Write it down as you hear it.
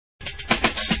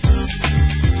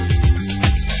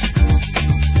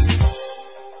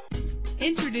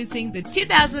Introducing the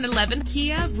 2011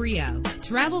 Kia Rio.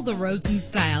 Travel the roads in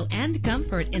style and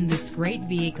comfort in this great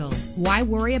vehicle. Why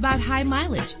worry about high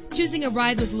mileage? Choosing a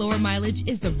ride with lower mileage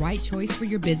is the right choice for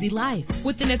your busy life.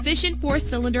 With an efficient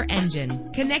 4-cylinder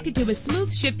engine connected to a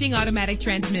smooth shifting automatic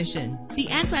transmission, the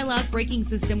anti-lock braking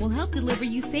system will help deliver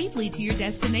you safely to your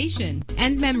destination.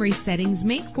 And memory settings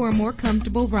make for a more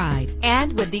comfortable ride.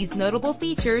 And with these notable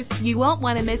features, you won't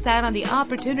want to miss out on the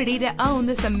opportunity to own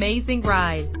this amazing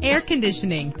ride. Air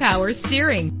conditioning, power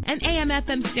steering, an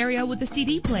AM/FM stereo with a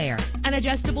CD player, an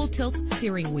adjustable tilt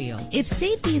steering wheel. If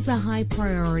safety is a high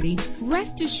priority,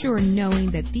 rest assured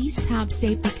knowing that these top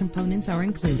safety components are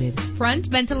included. Front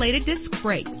ventilated disc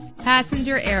brakes,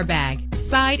 passenger airbag,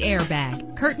 side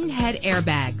airbag, curtain head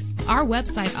airbags. Our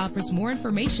website offers more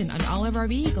information on all of our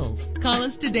vehicles. Call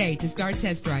us today to start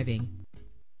test driving.